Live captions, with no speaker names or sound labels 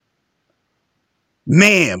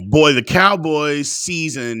Man, boy, the Cowboys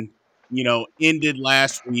season, ended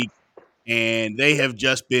last week, and they have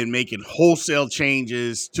just been making wholesale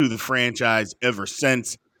changes to the franchise ever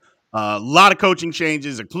since. A lot of coaching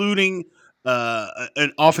changes, including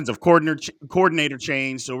an offensive coordinator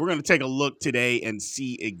change. So we're going to take a look today and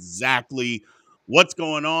see exactly what's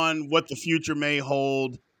going on, what the future may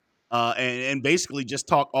hold, and basically just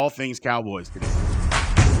talk all things Cowboys today.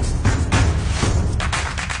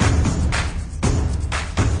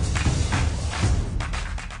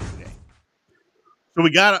 So we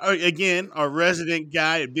got again our resident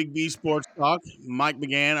guy at Big B Sports Talk, Mike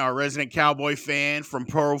McGann, our resident Cowboy fan from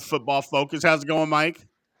Pro Football Focus. How's it going, Mike?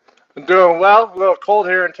 I'm doing well. A little cold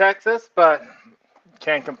here in Texas, but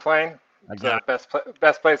can't complain. I It's got. the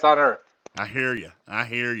best place on earth. I hear you. I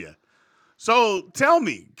hear you. So tell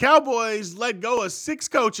me, Cowboys let go of 6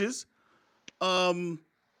 coaches, um,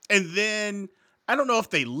 and then I don't know if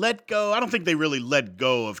they let go. I don't think they really let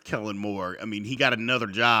go of Kellen Moore. I mean, he got another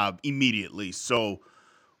job immediately. So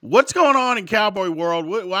what's going on in Cowboy world?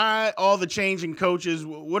 Why all the changing coaches?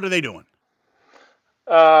 What are they doing?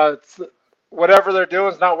 It's whatever they're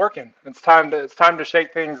doing is not working. It's time to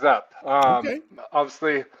shake things up. Okay.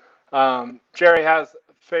 Obviously, Jerry has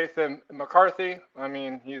faith in McCarthy. I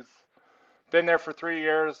mean, he's been there for 3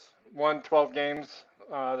 years, won 12 games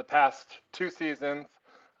the past 2 seasons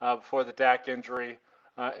before the Dak injury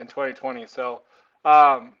in 2020. So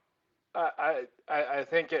um, I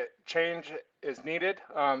think change is needed,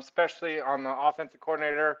 especially on the offensive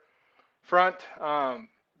coordinator front.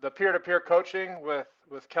 The peer-to-peer coaching with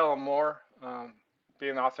Kellen Moore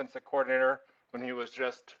being the offensive coordinator when he was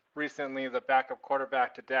just recently the backup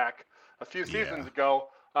quarterback to Dak a few Yeah. seasons ago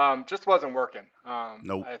just wasn't working.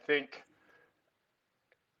 Nope. I think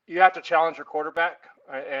you have to challenge your quarterback,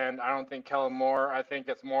 and I don't think Kellen Moore. I think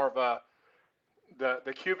it's more of a the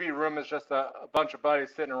QB room is just a bunch of buddies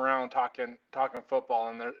sitting around talking football,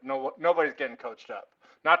 and nobody's getting coached up.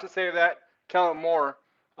 Not to say that Kellen Moore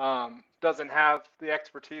doesn't have the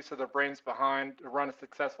expertise or the brains behind to run a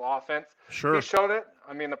successful offense. He's Sure. shown it.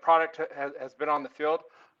 I mean, the product has been on the field,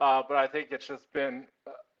 but I think it's just been.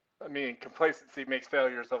 I mean, complacency makes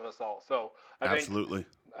failures of us all. So I think Absolutely.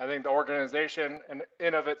 I think the organization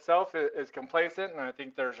in of itself is complacent, and I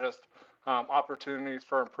think there's just opportunities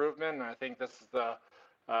for improvement. And I think this is the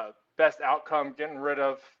best outcome. Getting rid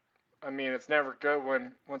of, I mean, it's never good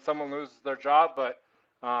when someone loses their job, but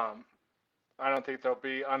um, I don't think they'll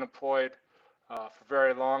be unemployed for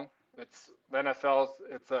very long. It's the NFL's.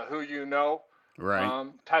 It's a who you know Right.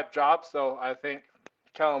 type job. So I think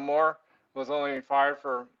Kellen Moore was only fired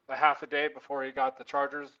for a half a day before he got the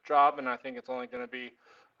Chargers job, and I think it's only going to be.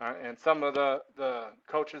 And some of the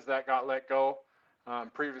coaches that got let go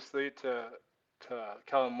previously to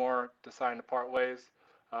Kellen Moore deciding to part ways,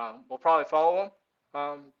 we'll probably follow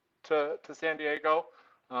him to San Diego.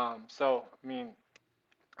 So I mean,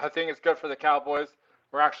 I think it's good for the Cowboys.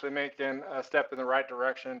 We're actually making a step in the right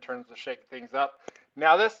direction in terms of shaking things up.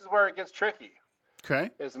 Now this is where it gets tricky. Okay.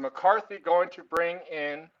 Is McCarthy going to bring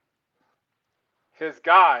in his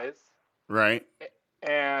guys, Right.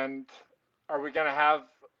 and are we going to have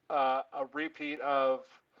a repeat of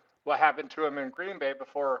what happened to him in Green Bay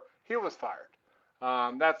before he was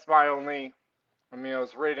fired? That's my only. I mean, I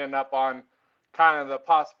was reading up on kind of the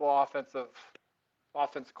possible offensive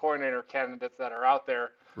coordinator candidates that are out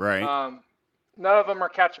there. Right. Um, None of them are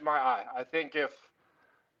catching my eye. I think if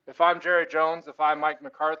I'm Jerry Jones, if I'm Mike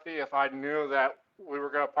McCarthy, if I knew that we were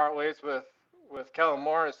going to part ways with Kellen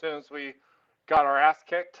Moore as soon as we got our ass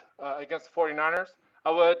kicked against the 49ers,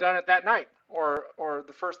 I would have done it that night or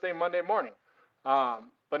the first day Monday morning.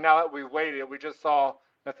 But now that we waited, we just saw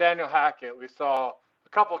Nathaniel Hackett. We saw a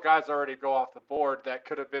couple of guys already go off the board that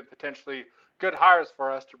could have been potentially good hires for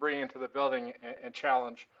us to bring into the building and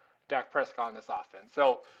challenge Dak Prescott on this offense.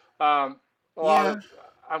 So um, a lot Yeah. of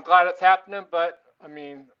I'm glad it's happening, but I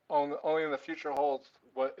mean, only in the future holds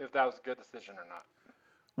what if that was a good decision or not.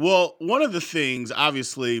 Well, one of the things,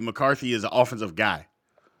 obviously, McCarthy is an offensive guy.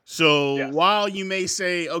 So Yes. while you may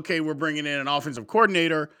say, okay, we're bringing in an offensive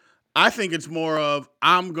coordinator, I think it's more of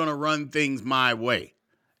I'm going to run things my way.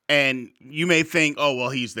 And you may think, oh, well,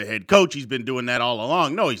 he's the head coach. He's been doing that all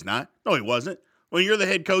along. No, he's not. No, he wasn't. When you're the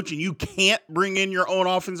head coach and you can't bring in your own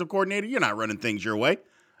offensive coordinator, you're not running things your way.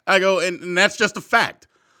 I go, and that's just a fact.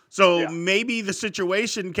 So Yeah. maybe the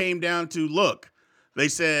situation came down to look, they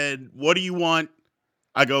said, what do you want?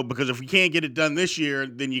 I go, because if we can't get it done this year,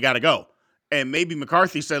 then you got to go. And maybe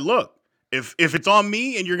McCarthy said, look, if it's on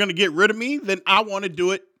me and you're going to get rid of me, then I want to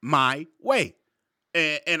do it my way.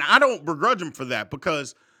 And I don't begrudge him for that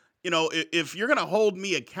because, if you're going to hold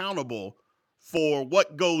me accountable for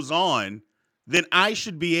what goes on, then I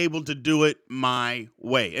should be able to do it my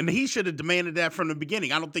way. And he should have demanded that from the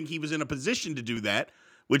beginning. I don't think he was in a position to do that,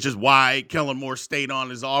 which is why Kellen Moore stayed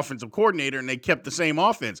on as offensive coordinator and they kept the same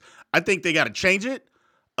offense. I think they got to change it.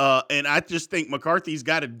 And I just think McCarthy's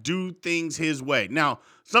got to do things his way. Now,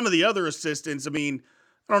 some of the other assistants, I mean,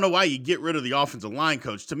 I don't know why you get rid of the offensive line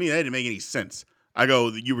coach. To me, that didn't make any sense. I go,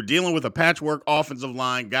 you were dealing with a patchwork offensive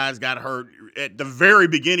line. Guys got hurt at the very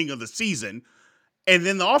beginning of the season. And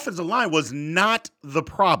then the offensive line was not the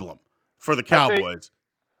problem for the I think, Cowboys.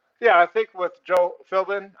 yeah, I think with Joe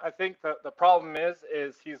Philbin, I think that the problem is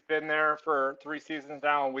he's been there for 3 seasons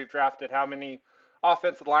now, and we've drafted how many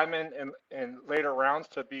offensive linemen in later rounds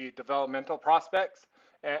to be developmental prospects,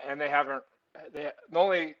 and they haven't. The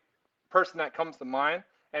only person that comes to mind,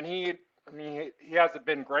 and I mean, he hasn't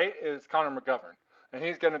been great, is Connor McGovern, and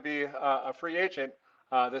he's going to be a free agent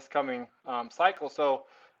this coming cycle. So,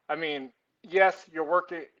 I mean, yes, you're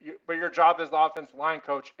working, but your job as the offensive line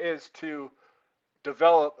coach is to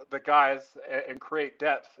develop the guys and create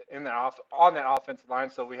depth in on that offensive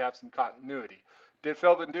line, so we have some continuity. Did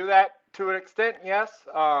Philbin do that to an extent? Yes,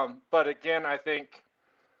 but again, I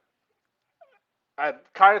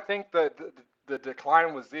kind of think that the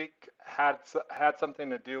decline with Zeke had something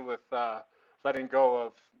to do with letting go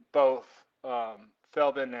of both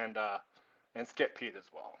Philbin and Skip Pete as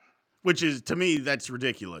well. Which is, to me, that's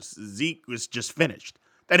ridiculous. Zeke was just finished.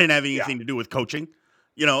 That didn't have Yeah, anything to do with coaching.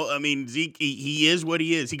 You know, I mean, Zeke, he is what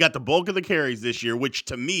he is. He got the bulk of the carries this year, which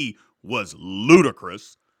to me was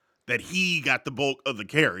ludicrous that he got the bulk of the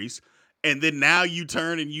carries. And then now you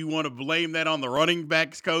turn and you want to blame that on the running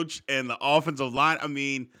backs coach and the offensive line. I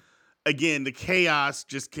mean, again, the chaos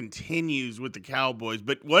just continues with the Cowboys.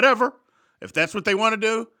 But whatever, if that's what they want to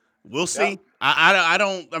do, we'll yep, see. I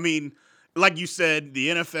don't. I mean, like you said, the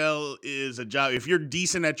NFL is a job. If you're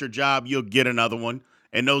decent at your job, you'll get another one.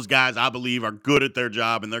 And those guys, I believe, are good at their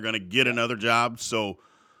job, and they're going to get yep, another job. So,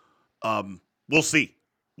 we'll see.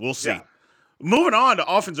 We'll yeah. see. Moving on to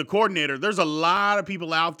offensive coordinator, there's a lot of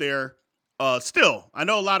people out there. Still, I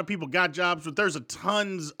know a lot of people got jobs, but there's a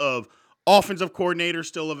tons of offensive coordinators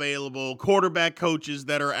still available, quarterback coaches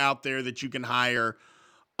that are out there that you can hire.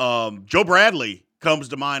 Joe Bradley comes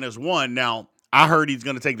to mind as one. Now, I heard he's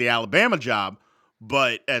going to take the Alabama job,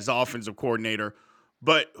 but as offensive coordinator.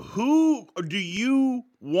 But who do you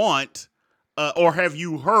want, or have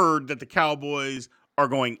you heard that the Cowboys are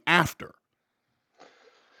going after?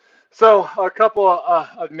 So a couple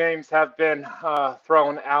of names have been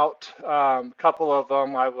thrown out. A couple of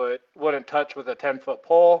them I wouldn't touch with a 10-foot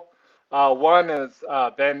pole. One is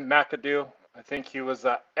Ben McAdoo. I think he was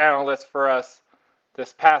an analyst for us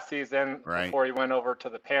this past season Right. before he went over to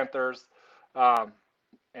the Panthers um,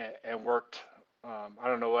 and worked. I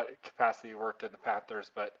don't know what capacity he worked in the Panthers,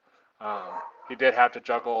 but um, he did have to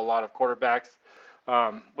juggle a lot of quarterbacks.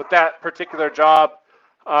 With that particular job,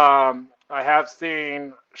 I have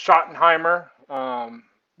seen Schottenheimer.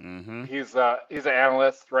 Mm-hmm. He's an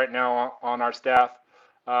analyst right now on our staff.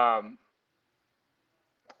 Um,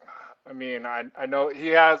 I mean, I know he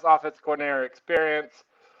has offensive coordinator experience.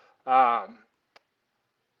 Um,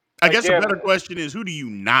 I guess a again, better question is, who do you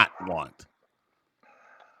not want?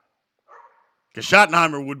 Because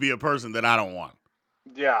Schottenheimer would be a person that I don't want.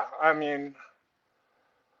 yeah, I mean,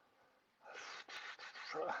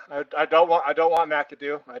 I don't want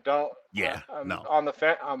McAdoo. I don't. Yeah, I'm no, on the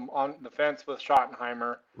fence. I'm on the fence with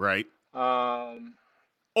Schottenheimer. right? Um,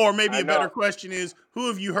 Or maybe I a better know. question is, who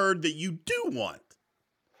have you heard that you do want?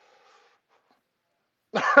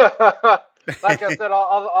 Like I said,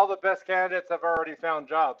 all the best candidates have already found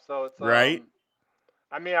jobs. So it's Right?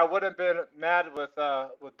 I mean, I wouldn't have been mad with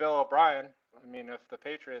Bill O'Brien. I mean, if the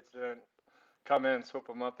Patriots didn't come in, swoop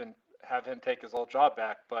him up, and have him take his old job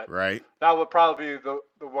back, but Right? that would probably be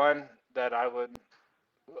the one that I would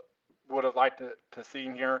have liked to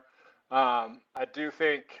seen here. I do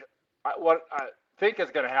think what I think is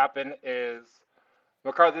going to happen is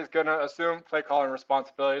McCarthy's going to assume play calling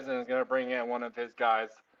responsibilities and is going to bring in one of his guys,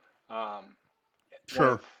 um,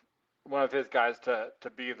 one of Sure. his guys to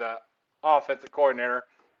be the offensive coordinator.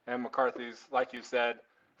 And McCarthy's, like you said,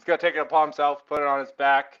 he's going to take it upon himself, put it on his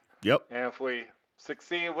back, Yep. and if we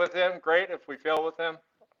succeed with him, great. If we fail with him,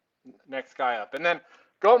 next guy up. And then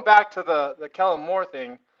going back to the Kellen Moore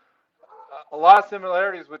thing, a lot of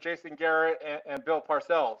similarities with Jason Garrett and Bill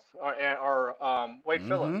Parcells or Wade Mm-hmm.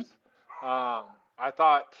 Phillips. Um, I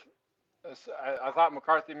thought I thought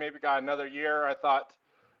McCarthy maybe got another year.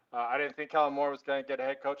 I didn't think Kellen Moore was going to get a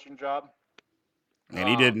head coaching job, And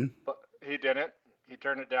he didn't. but he didn't. He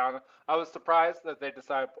turned it down. I was surprised that they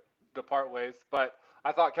decided to part ways, but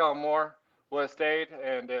I thought Kellen Moore would have stayed,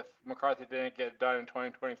 and if McCarthy didn't get it done in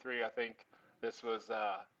 2023, I think this was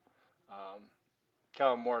um,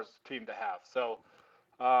 Kellen Moore's team to have. So,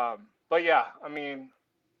 but yeah, I mean,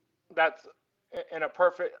 that's in a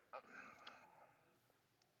perfect.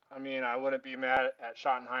 I mean, I wouldn't be mad at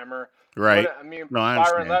Schottenheimer. Right. Wouldn't I mean No, I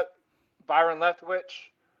understand. Byron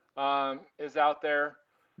Leftwich is out there.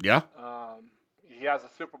 Yeah. He has a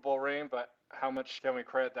Super Bowl ring, but how much can we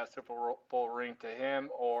credit that Super Bowl ring to him,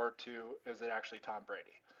 or to is it actually Tom Brady?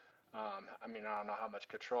 I mean, I don't know how much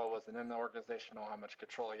control was in the organization, or how much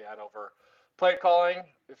control he had over play calling.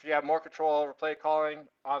 If you have more control over play calling,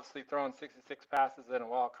 obviously throwing 66 passes in a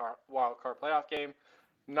wild card playoff game,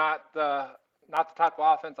 not the not the type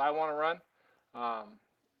of offense I want to run. Um,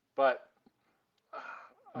 but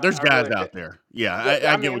There's I guys really out think. there. Yeah, I I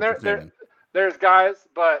get mean, what you're saying. there's guys,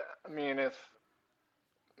 but I mean, if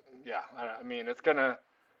yeah, I mean, it's gonna.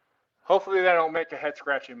 Hopefully, they don't make a head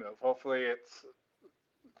scratching move. Hopefully, it's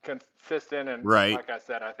consistent. And Right. like I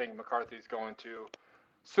said, I think McCarthy's going to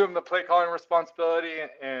assume the play calling responsibility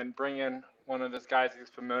and bring in one of his guys he's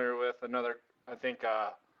familiar with. Another, I think,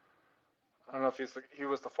 I don't know if he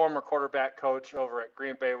was the former quarterback coach over at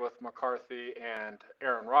Green Bay with McCarthy and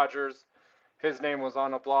Aaron Rodgers. His name was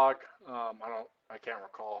on a blog. I can't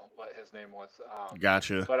recall what his name was.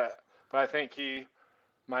 Gotcha. But I, but I think he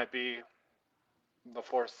might be the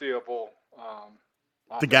foreseeable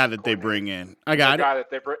The guy offensive that they coordinator, bring in. I the got it. guy that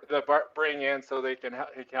they bring in so he can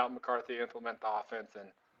help McCarthy implement the offense, and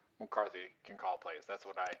McCarthy can call plays. That's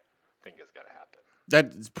what I think is going to happen.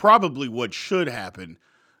 That's probably what should happen.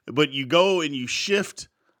 But you go and you shift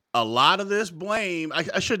a lot of this blame.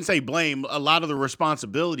 I shouldn't say blame. A lot of the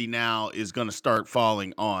responsibility now is going to start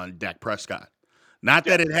falling on Dak Prescott. Not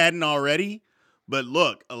that Yes, it hadn't already, but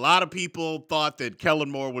look, a lot of people thought that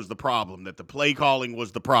Kellen Moore was the problem, that the play calling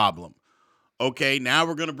was the problem. Okay, now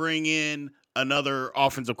we're going to bring in another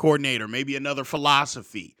offensive coordinator, maybe another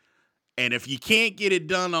philosophy. And if you can't get it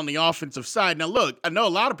done on the offensive side, now look, I know a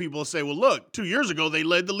lot of people will say, well, look, 2 years ago they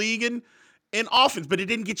led the league in offense, but it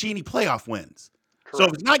didn't get you any playoff wins. So if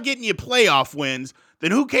it's correct. not getting you playoff wins,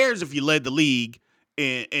 then who cares if you led the league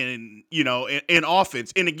in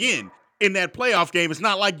offense? And again, in that playoff game, it's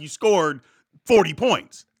not like you scored 40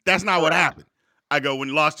 points. That's not what Correct. happened. I go when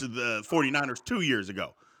you lost to the 49ers 2 years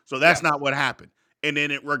ago. So that's Yes. not what happened. And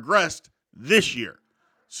then it regressed this year. Yeah.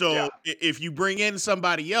 So if you bring in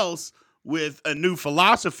somebody else with a new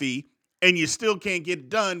philosophy and you still can't get it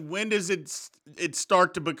done, when does it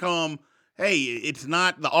start to become, hey, it's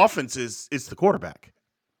not the offense, it's the quarterback?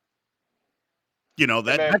 And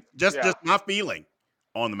then That's just yeah. just my feeling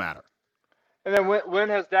on the matter. And then when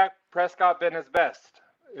has Dak Prescott been his best?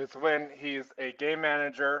 It's when he's a game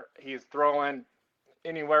manager. He's throwing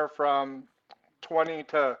anywhere from 20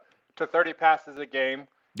 to 30 passes a game,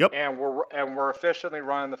 Yep. and we're efficiently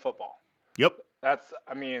running the football. Yep. That's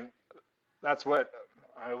I mean that's what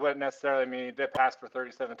I wouldn't necessarily mean he did pass for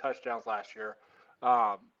 37 touchdowns last year,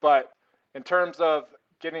 but in terms of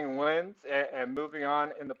getting wins and moving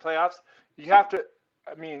on in the playoffs, you have to.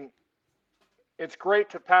 I mean, it's great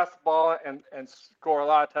to pass the ball and score a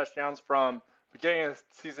lot of touchdowns from beginning of the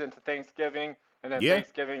season to Thanksgiving, and then Yeah.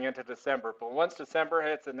 Thanksgiving into December. But once December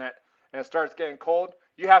hits and it starts getting cold,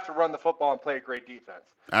 you have to run the football and play great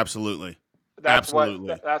defense. Absolutely. That's what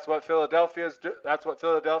Absolutely. that's what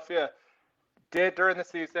Philadelphia did during the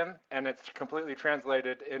season, and it's completely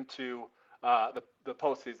translated into the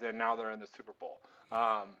postseason. Now they're in the Super Bowl,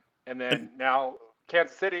 and And then now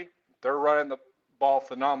Kansas City, they're running the ball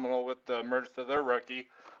phenomenal with the emergence of their rookie,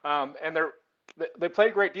 and they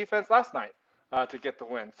played great defense last night to get the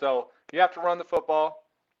win. So you have to run the football,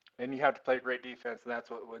 and you have to play great defense, and that's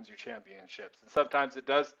what wins you championships. And sometimes it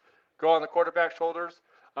does go on the quarterback's shoulders,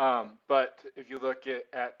 but if you look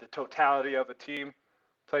at the totality of a team,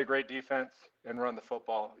 play great defense and run the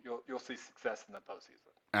football, you'll see success in the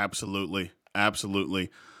postseason. absolutely. Absolutely.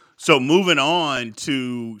 So moving on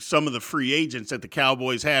to some of the free agents that the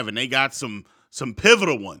Cowboys have, and they got some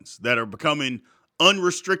pivotal ones that are becoming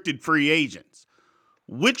unrestricted free agents.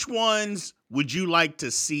 Which ones would you like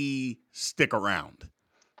to see stick around?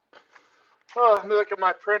 Oh, let me look at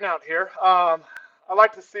my printout here. I'd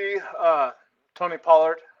like to see Tony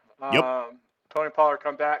Pollard. Yep. Tony Pollard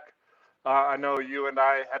come back. I know you and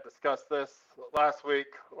I had discussed this last week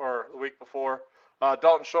or the week before.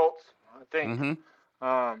 Dalton Schultz, I think. Mm-hmm.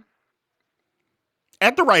 Um,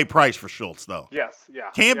 At the right price for Schultz, though. yes, yeah,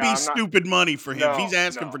 Can't yeah. be I'm not. stupid money for him. If he's No,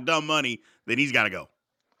 asking no. for dumb money, then he's got to go.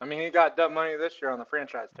 I mean, he got dumb money this year on the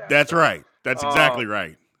franchise tag. That's So, right. That's exactly um,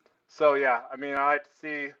 right. so yeah. I mean, I like to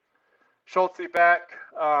see Schultz back.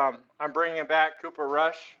 I'm bringing back Cooper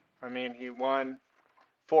Rush. I mean, he won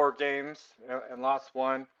 4 games and lost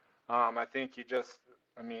one. I think he just,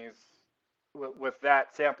 I mean, with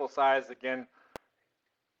that sample size again,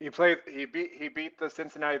 he beat the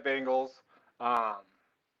Cincinnati Bengals, um,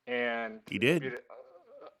 and He did.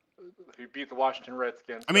 he beat the Washington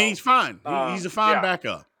Redskins. I mean, So he's fine. He's a fine yeah,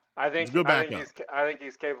 backup. He's a good backup. I think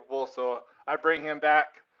he's capable. So I bring him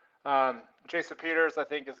back. Jason Peters, I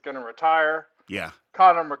think, is going to retire. Yeah.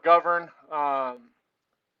 Connor McGovern, uh,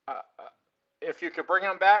 if you could bring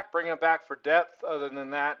him back for depth. Other than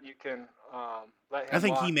that, you can let I him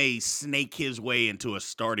think he walk. may snake his way into a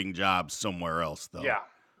starting job somewhere else, though. Yeah,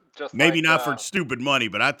 just Maybe like not for stupid money,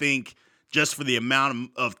 but I think just for the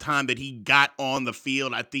amount of time that he got on the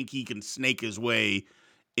field, I think he can snake his way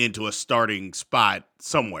into a starting spot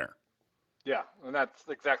somewhere. yeah, and that's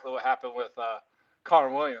exactly what happened with Connor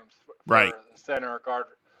Williams Right. for center guard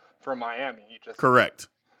for Miami. He just Correct.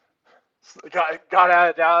 got out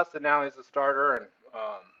of Dallas, and now he's a starter. And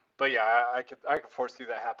but yeah, I could foresee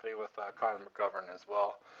that happening with Connor McGovern as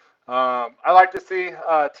well. I like to see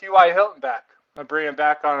T.Y. Hilton back. I bring him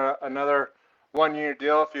back on another 1 year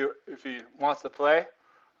deal if he wants to play.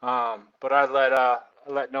 But I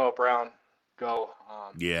let Noah Brown go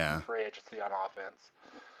in Yeah. free agency on offense.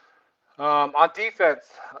 On defense,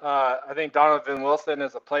 I think Donovan Wilson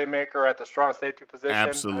is a playmaker at the strong safety position.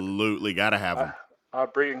 Absolutely. Got to have I, him.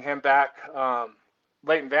 bringing him back.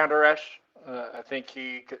 Leighton Vander Esch, I think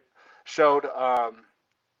showed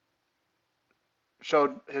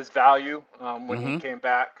showed his value when he Mm-hmm. came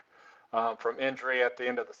back from injury at the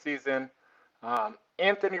end of the season.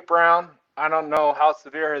 Anthony Brown, I don't know how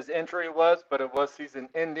severe his injury was, but it was season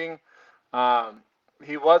ending. Um,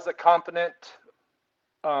 he was a competent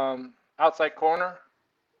outside corner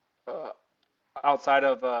uh, outside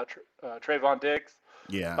of Trayvon Diggs.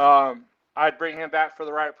 Yeah. I'd bring him back for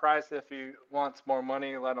the right price if he wants more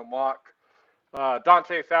money. Let him walk.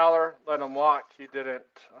 Dante Fowler, let him walk. He didn't.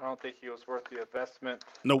 I don't think he was worth the investment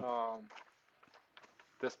Nope. um,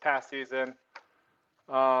 this past season.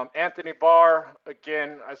 Anthony Barr,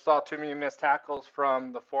 again, I saw too many missed tackles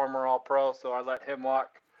from the former All Pro, so I let him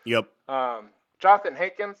walk. Yep. Jonathan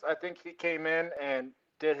Hankins, I think he came in and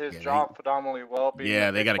did his Yeah. job phenomenally well, being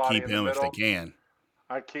a They got big to body keep in the him if they middle. can.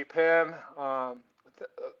 I'd keep him.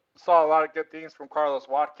 Saw a lot of good things from Carlos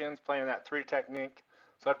Watkins playing that three technique,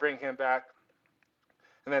 so I'd bring him back.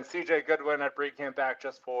 And then C.J. Goodwin, I'd bring him back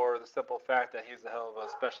just for the simple fact that he's a hell of a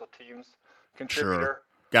special teams Sure. contributor.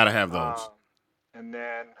 Got to have those. Um, and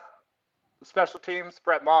then the special teams,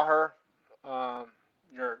 Brett Maher. Um,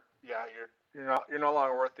 you're no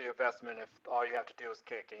longer worth the investment if all you have to do is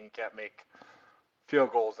kick and you can't make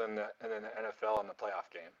field goals in the NFL in the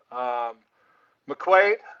playoff game.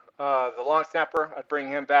 McQuaid, the long snapper, I'd bring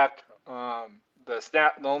him back.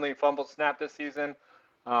 The only fumble snap this season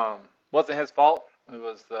wasn't his fault. It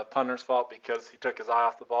was the punter's fault because he took his eye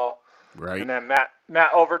off the ball. Right. And then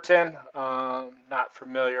Matt Overton, not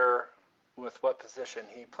familiar with what position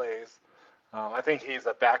he plays. I think he's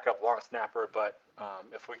a backup long snapper, but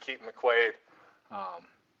if we keep McQuaid,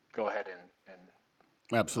 go ahead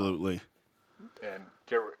Absolutely. and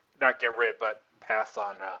not get rid, but pass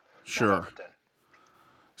on Sure. Overton.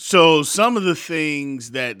 So some of the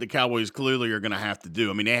things that the Cowboys clearly are going to have to do.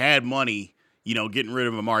 I mean, they had money, getting rid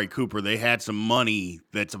of Amari Cooper. They had some money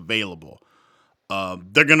that's available.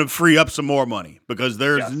 They're going to free up some more money because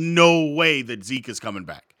there's Yes. no way that Zeke is coming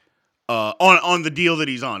back on the deal that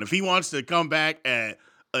he's on. If he wants to come back at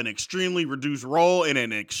an extremely reduced role and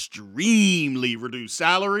an extremely reduced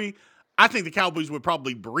salary, I think the Cowboys would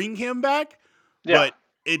probably bring him back. Yeah. But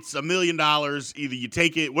it's $1 million. Either you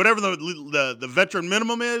take it, whatever the veteran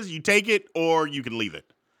minimum is, you take it or you can leave it.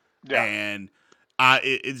 Yeah. And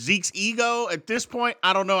Zeke's ego at this point,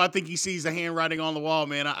 I don't know. I think he sees the handwriting on the wall,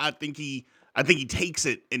 man. I think he takes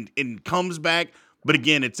it and comes back. But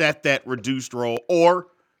again, it's at that reduced role. Or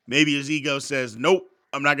maybe his ego says, nope,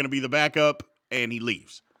 I'm not going to be the backup, and he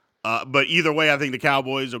leaves. But either way, I think the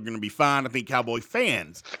Cowboys are going to be fine. I think Cowboy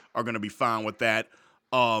fans are going to be fine with that.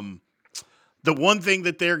 The one thing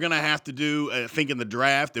that they're going to have to do, I think, in the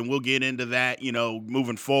draft, and we'll get into that,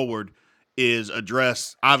 moving forward, is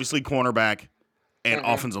address, obviously, cornerback and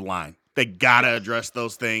offensive line. They got to address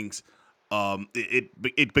those things.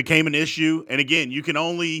 It became an issue. And again, you can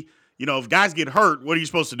only, if guys get hurt, what are you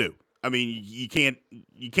supposed to do? I mean, you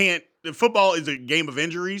can't, football is a game of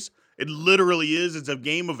injuries. It literally is. It's a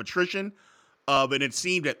game of attrition. But it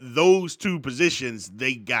seemed at those two positions,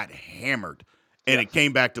 they got hammered. And it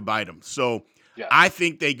came back to bite them. So I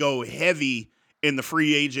think they go heavy in the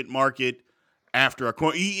free agent market after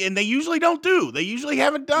and they usually don't do. They usually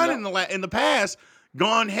haven't done in the past,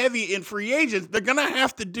 gone heavy in free agents. They're going to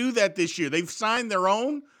have to do that this year. They've signed their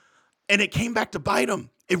own, and it came back to bite them.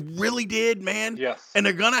 It really did, man. Yes. And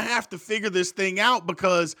they're gonna have to figure this thing out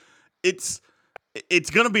because it's it's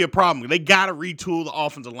going to be a problem. They got to retool the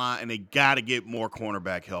offensive line and they got to get more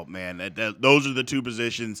cornerback help, man. Those are the two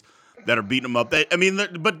positions that are beating them up.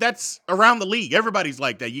 But that's around the league. Everybody's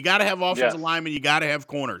like that. You got to have offensive Yes. linemen. You got to have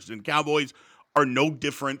corners. And Cowboys are no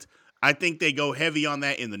different. I think they go heavy on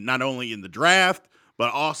that not only in the draft,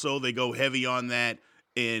 but also they go heavy on that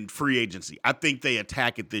in free agency. I think they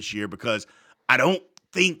attack it this year because I don't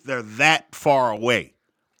think they're that far away.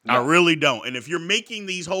 I No. really don't. And if you're making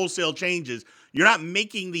these wholesale changes, you're not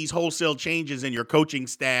making these wholesale changes in your coaching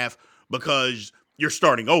staff because you're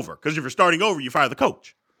starting over. Because if you're starting over, you fire the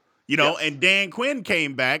coach. Yes. And Dan Quinn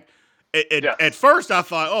came back. At Yes. first, I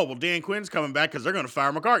thought, oh, well, Dan Quinn's coming back because they're going to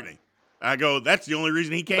fire McCartney. I go, that's the only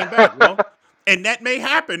reason he came back. Well, and that may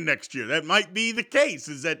happen next year. That might be the case,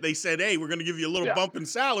 is that they said, hey, we're going to give you a little Yeah. bump in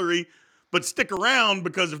salary, but stick around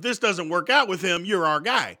because if this doesn't work out with him, you're our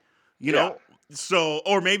guy. You Yeah. know, so,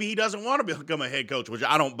 or maybe he doesn't want to become a head coach, which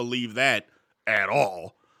I don't believe that at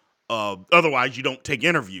all. Otherwise, you don't take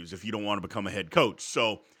interviews if you don't want to become a head coach.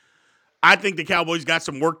 So I think the Cowboys got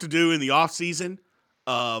some work to do in the offseason.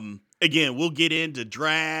 Again, we'll get into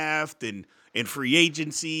draft and free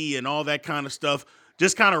agency and all that kind of stuff.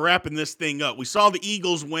 Just kind of wrapping this thing up. We saw the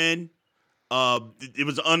Eagles win. It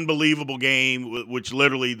was an unbelievable game, which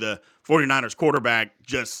literally the 49ers quarterback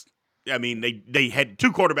they had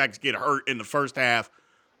two quarterbacks get hurt in the first half.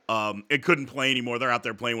 It couldn't play anymore. They're out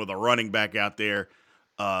there playing with a running back out there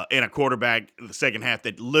and a quarterback in the second half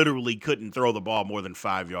that literally couldn't throw the ball more than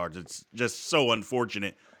 5 yards. It's just so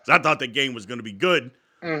unfortunate. So I thought the game was going to be good.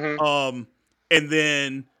 Mm-hmm. And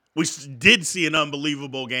then we did see an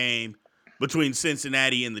unbelievable game between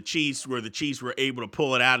Cincinnati and the Chiefs, where the Chiefs were able to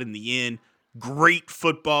pull it out in the end. Great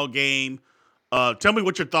football game. Tell me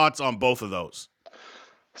what your thoughts on both of those.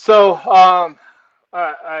 So,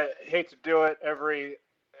 I hate to do it. Every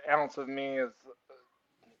ounce of me is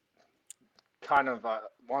kind of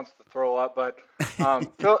wants to throw up, but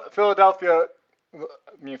Philadelphia.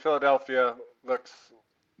 Philadelphia looks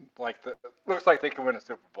looks like they can win a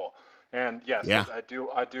Super Bowl. And yes, Yeah. I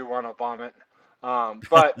do want to vomit.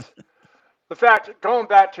 But the fact, going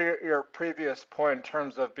back to your previous point in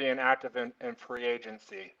terms of being active in free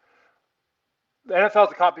agency, the NFL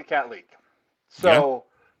is a copycat league. Yeah. So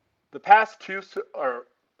the past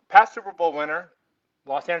Super Bowl winner,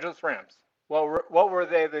 Los Angeles Rams. What were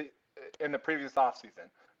they in the previous offseason?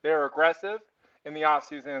 They were aggressive in the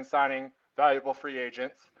offseason in signing valuable free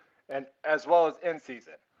agents, and as well as in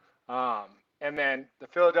season. Um, and then the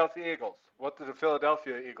Philadelphia Eagles. What did the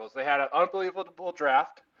Philadelphia Eagles? They had an unbelievable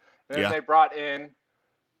draft, and then Yeah. they brought in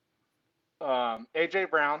AJ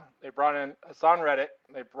Brown. They brought in Hassan Reddick.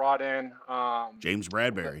 They brought in James the,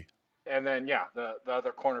 Bradbury. and then yeah, the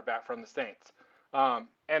other cornerback from the Saints. And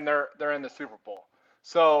they're in the Super Bowl.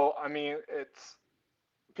 So I mean, it's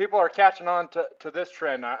people are catching on to this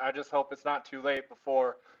trend. I just hope it's not too late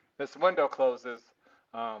before this window closes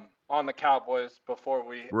on the Cowboys before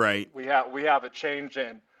Right. we have a change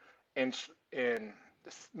in in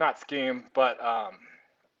not scheme but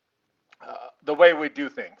the way we do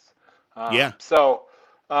things. Yeah.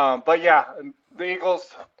 But yeah, the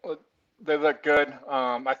Eagles they look good.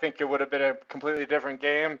 I think it would have been a completely different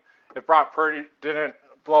game if Brock Purdy didn't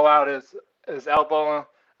blow out his elbow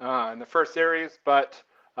in the first series. But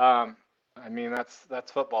I mean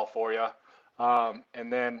that's football for you.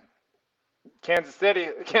 And then Kansas City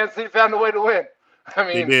found a way to win. I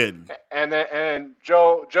They mean, did. and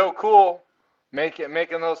Joe Cool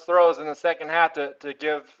making those throws in the second half to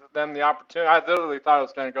give them the opportunity. I literally thought it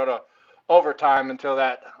was going to go to overtime until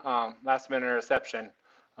that last minute interception.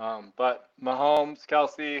 But Mahomes,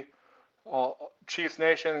 Kelsey, Chiefs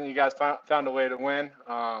Nation, you guys found a way to win.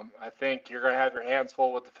 I think you're going to have your hands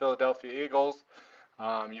full with the Philadelphia Eagles.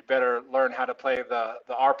 You better learn how to play the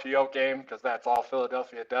RPO game because that's all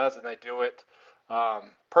Philadelphia does, and they do it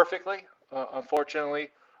perfectly, unfortunately.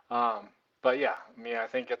 Um, but yeah, I mean, I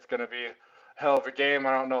think it's going to be a hell of a game.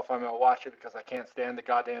 I don't know if I'm going to watch it because I can't stand the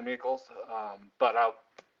goddamn Eagles. But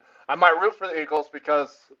I might root for the Eagles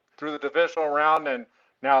because through the divisional round and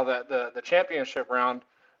now the championship round,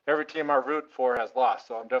 every team I root for has lost.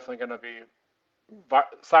 So I'm definitely going to be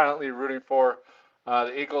silently rooting for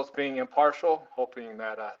the Eagles being impartial, hoping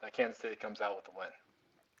that Kansas City comes out with a win.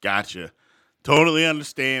 Gotcha. Totally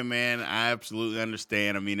understand, man. I absolutely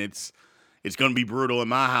understand. I mean, it's going to be brutal in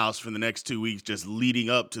my house for the next 2 weeks, just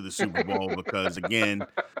leading up to the Super Bowl, because again,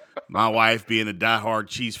 my wife being a diehard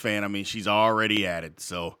Chiefs fan, I mean, she's already at it.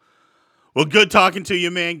 So, well, good talking to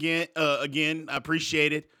you, man. Again, I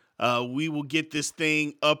appreciate it. We will get this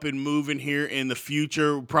thing up and moving here in the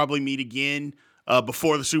future. We'll probably meet again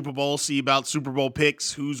before the Super Bowl, see about Super Bowl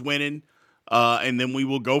picks, who's winning, and then we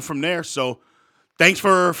will go from there. So thanks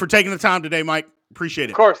for taking the time today, Mike. Appreciate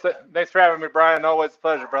Of it. course. Thanks for having me, Brian. Always a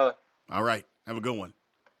pleasure, brother. All right. Have a good one.